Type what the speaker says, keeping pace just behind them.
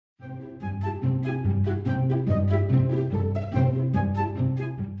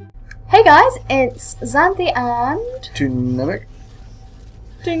Hey guys, it's Xanthey and Tnemic.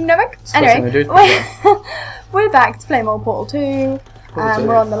 Anyway, we're back to play more Portal 2.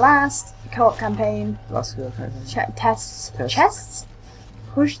 We're on the last co-op campaign. Check tests. Chests?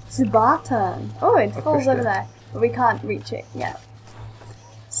 Push the button. Oh, it falls over there, but we can't reach it yet.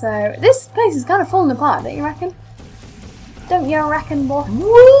 So this place is kind of falling apart, don't you reckon? Don't you reckon, boy?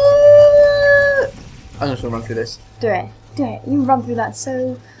 I'm just gonna run through this. Do it. Do it. You can run through that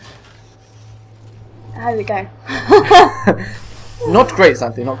so... How did it go? Not great,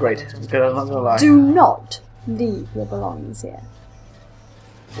 Xanthey, not great. I'm not gonna lie. Do not leave your belongings here.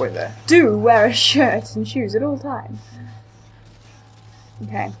 Wait there. Do wear a shirt and shoes at all times.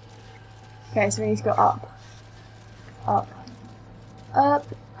 Okay. Okay, so we need to go up. Up. Up.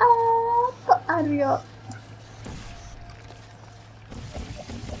 Up. How do we go up?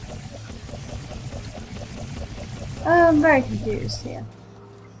 I'm very confused here.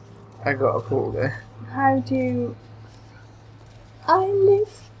 I got a portal there. How do I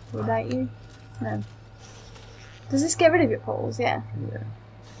live without you? No. Does this get rid of your portals? Yeah. Yeah.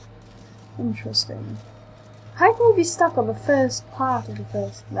 Interesting. How can we be stuck on the first part of the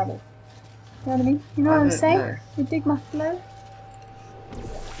first level? You know what I mean? You know what I'm saying? Know. You dig my flow?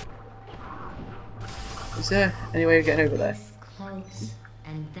 Is there any way of getting over there?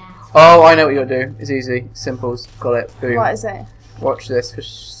 Oh, I know what you'll do. It's easy. Simples. Got it. Boom. What is it? Watch this for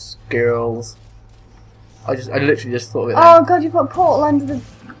skills. I literally just thought of it. Oh then. god, you put a portal under the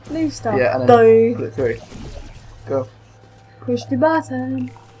blue stuff. Yeah, and then put it through. Go. Push the button.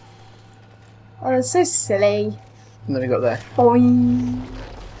 Oh, that's so silly. And then we got there. Boing.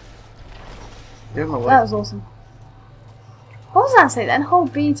 You're in my way. That was awesome. What was that say then?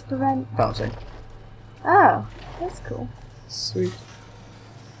 Hold B to prevent... Bouncing. Oh, that's cool. Sweet.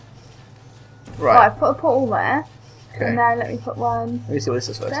 Right, Right. put a portal there. Okay. And now let me put one Let me see what this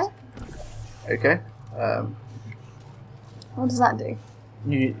is first. there. Okay. What does that do?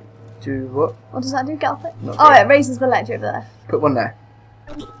 You do what? What does that do? Get off it? Not Oh, great. it raises the ledge over there. Put one there.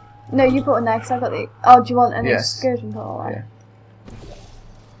 No, you put one there because I've got the... Oh, do you want an Yes. excursion portal there? Yeah.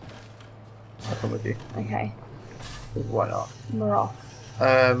 I'll come with you. Okay, Why not? we're off.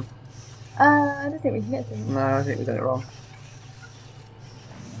 I I don't think we can get through. No, I think we've done it wrong.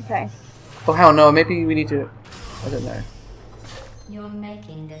 Okay. Oh hell no, maybe we need to... I don't know. You're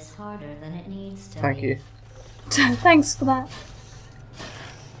making this harder than it needs to Thank be. you. Thanks for that.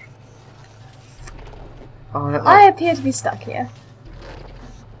 Oh, I don't I know. appear to be stuck here.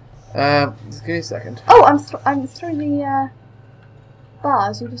 Just give me a second. Oh, I'm through the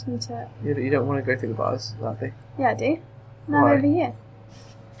bars. You just need to... Yeah, but you don't want to go through the bars, Xanthey. Yeah, I do. Now Why? over here.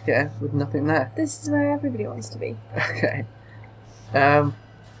 Yeah, with nothing there. This is where everybody wants to be. Okay.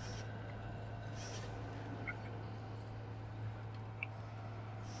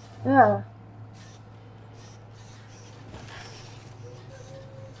 Ugh.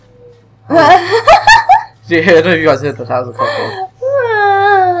 Yeah, I don't know if you guys heard that. That was a couple.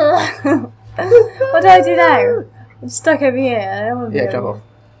 What do I do now? I'm stuck over here. I don't want to be Yeah, over jump here. off.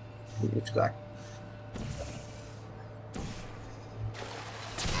 Which guy?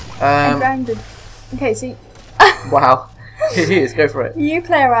 I'm grounded. Okay, so Wow. He is. Go for it. you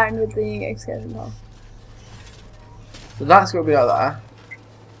play around with the excursion hole. So that's gonna be like that.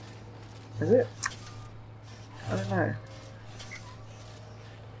 Is it? I don't know.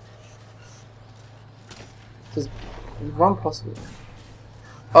 There's one possible.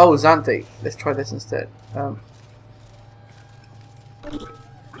 Oh, Xanthey. Let's try this instead.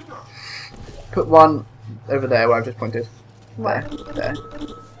 Put one over there where I've just pointed. Where? There.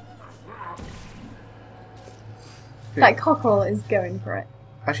 That cockerel is going for it.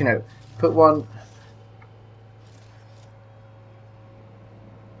 Actually, no. Put one.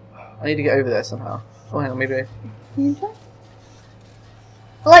 I need to get over there somehow. Oh, hang on, maybe. Can you try?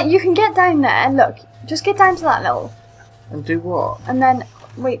 Like, you can get down there. Look, just get down to that level. And do what? And then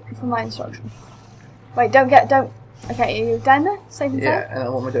wait for my instruction. Wait, don't. Okay, are you down there? Safe and Yeah, sound? and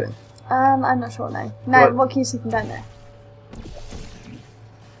then what am I doing? I'm not sure now. Now, What? what can you see from down there?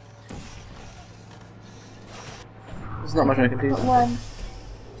 There's not much I can do. Put one.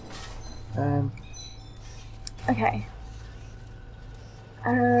 Okay.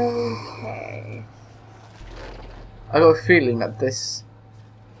 Okay. I got a feeling that this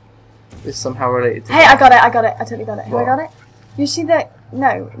is somehow related to Hey, I got it. I totally got it. Have I What? got it? You see the...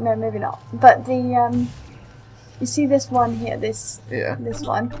 No, maybe not. But the, you see this one here, this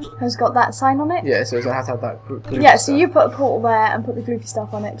one, has got that sign on it? Yeah, so it's gonna have to have that glue Yeah, so stuff. you put a portal there and put the gloopy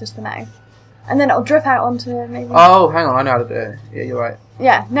stuff on it just for now. And then it'll drip out onto maybe... Oh, hang on, I know how to do it. Yeah, you're right.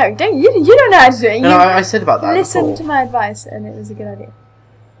 Yeah, no, you don't know how to do it. No, I said about that Listen before. to my advice and it was a good idea.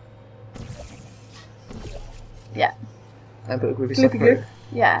 Yeah. And put a gloopy stuff Gloopy through. gloop.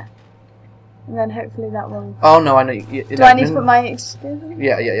 Yeah. And then hopefully that will... Oh no, I know. Do I need to put my excursion?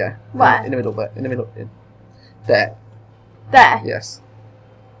 Yeah. Where? In the middle, but in the middle. There. There? Yes.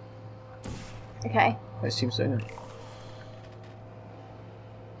 Okay. I assume so. No.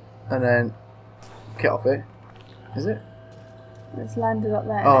 And then get off it. Is it? It's landed up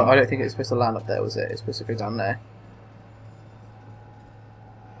there. Oh, I don't think it's supposed to land up there, was it? It's supposed to go down there.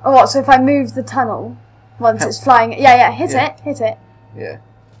 Oh, what? So if I move the tunnel once it's flying... Yeah, hit it. Yeah.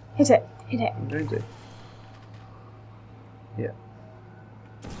 Hit it. I'm going to. Yeah.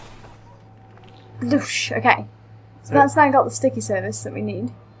 Bloosh. Okay. So that's now got the sticky surface that we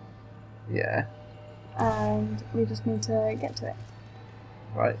need. Yeah. And we just need to get to it.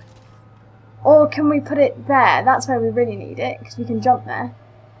 Right. Or can we put it there? That's where we really need it, because we can jump there.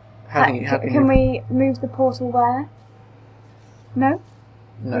 Can we move the portal there? No?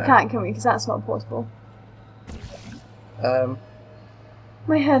 No. We can't, can we? Because that's not portable. Um...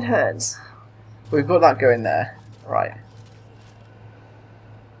 My head hurts. We've got that going there. Right.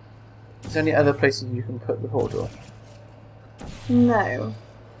 Is there any other places you can put the portal? No.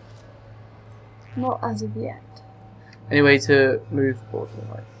 Not as of yet. Any way to move the portal?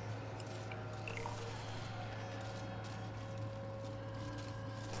 Right.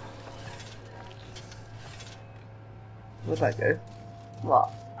 Where'd that go?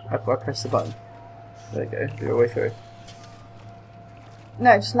 What? I pressed the button. There you go. You're way through.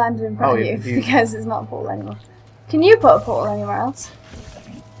 No, just landed in front of you because it's not a portal anymore. Can you put a portal anywhere else?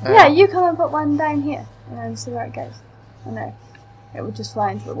 Yeah, you come and put one down here and then see where it goes. Oh no, it would just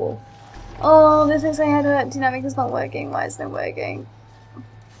fly into the wall. Oh, this makes my head hurt. Tnemic is not working. Why is it not working?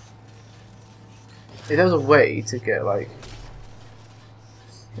 If there was a way to get like...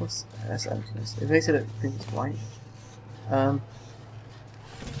 What's... That's emptiness. It makes it look things white.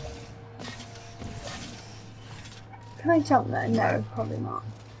 Can I jump there? No, probably not.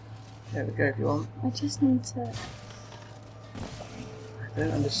 There we go if you want. I just need to... I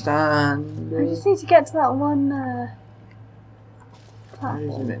don't understand. I just need to get to that one Zoom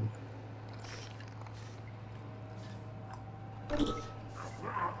platform. in.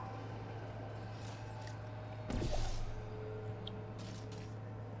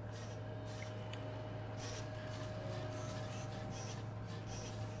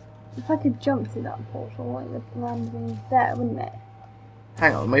 If I could jump through that portal, it would land me there, wouldn't it?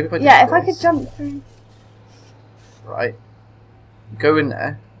 Hang on, maybe if I do Yeah, if I this. could jump through... Right. Go in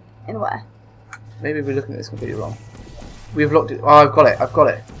there. In where? Maybe we're looking at this completely wrong. We've locked it. Oh, I've got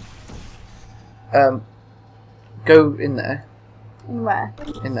it. Go in there. In where?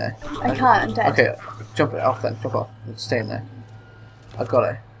 In there. I can't, I'm dead. Okay, jump it off then. Jump off. Stay in there. I've got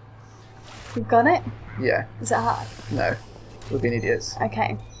it. You've got it? Yeah. Is it hard? No. We're being idiots.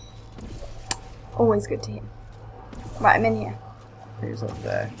 Okay. Always good to hear. Right, I'm in here. He's up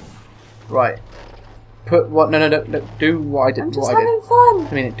there. Right. Put what? No. Do what I did. I'm just having fun.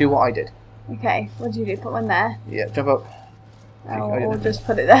 I mean, do what I did. Okay, what do you do? Put one there? Yeah, jump up. Or just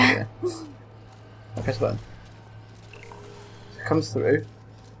put it there. Yeah. I press the button. It comes through.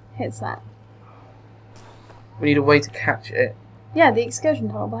 Hits that. We need a way to catch it. Yeah, the excursion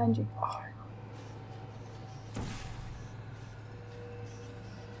tunnel behind you. Oh.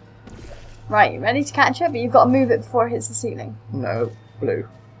 Right, you ready to catch it? But you've got to move it before it hits the ceiling. No, blue.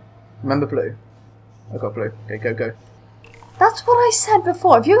 Remember blue? I got blue. Okay, go. That's what I said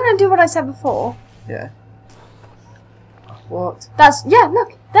before. If you're going to do what I said before... Yeah. What? That's... Yeah,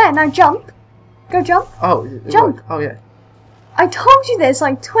 look. There, now jump. Go jump. Oh, jump. Worked. Oh, yeah. I told you this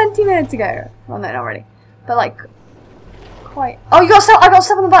like 20 minutes ago. Well, no, not really. But like... Quite... Oh, you got stuff. I got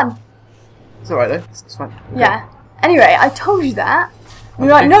stuff on the button. It's alright though. It's fine. Okay. Yeah. Anyway, I told you that. You're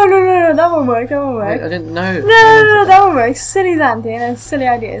like, no, that won't work, I didn't know. No, that won't work. Silly Xanthey and his silly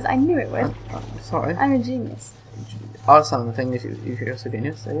ideas. I knew it would. I'm sorry. I'm a genius. I'll sound the thing if you're so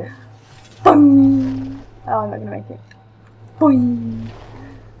genius. So yeah. Boing! Oh, I'm not gonna make it. Boing!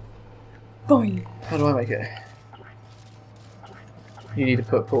 Boing! How do I make it? You need to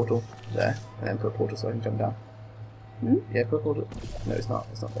put a portal there, and then put a portal so I can jump down. Hmm? Yeah, put a portal. No, it's not.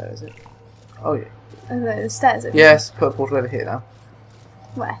 It's not there, is it? Oh yeah. The stairs over Yes, put a portal over here now.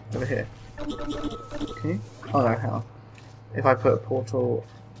 Where? Over here. Can you? Oh no, hang on. If I put a portal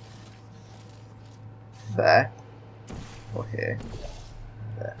there, or here,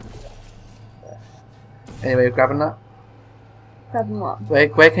 there. Anyway, you're grabbing that? Grabbing what?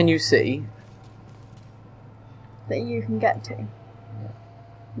 Where can you see? That you can get to.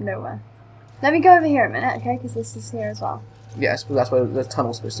 Nowhere. Let me go over here a minute, okay? Because this is here as well. Yes, but that's where the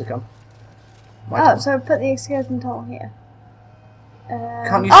tunnel's supposed to come. Oh, so put the excursion tunnel here.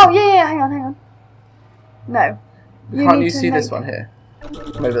 Can't you oh, yeah, hang on. No. Can't you see this one here?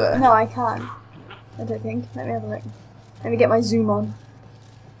 Over there. No, I can't. I don't think. Let me have a look. Let me get my zoom on.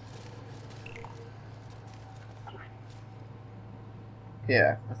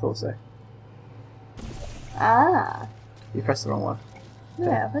 Yeah, I thought so. Ah. You pressed the wrong one.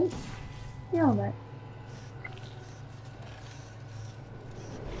 No, I haven't. Yeah, alright.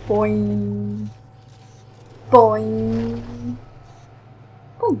 Boing. Boing.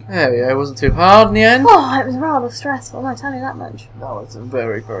 Boing. There we go. It wasn't too hard in the end. Oh, it was rather stressful. I tell you that much. That was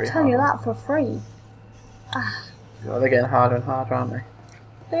very, very Tell hard. you that for free. Ah. God, they're getting harder and harder, aren't they?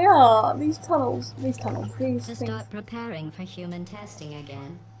 They are. These tunnels. These To things. start preparing for human testing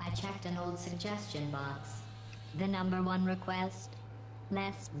again, I checked an old suggestion box. The #1 request: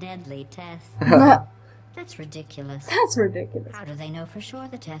 less deadly tests. That's ridiculous. That's ridiculous. How do they know for sure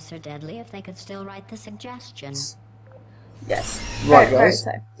the tests are deadly if they could still write the suggestion? Yes. Right, Very guys.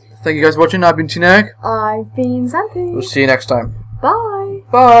 so. Thank you guys for watching. I've been Tnemic. I've been Xanthey. We'll see you next time. Bye.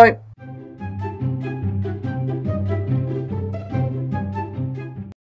 Bye.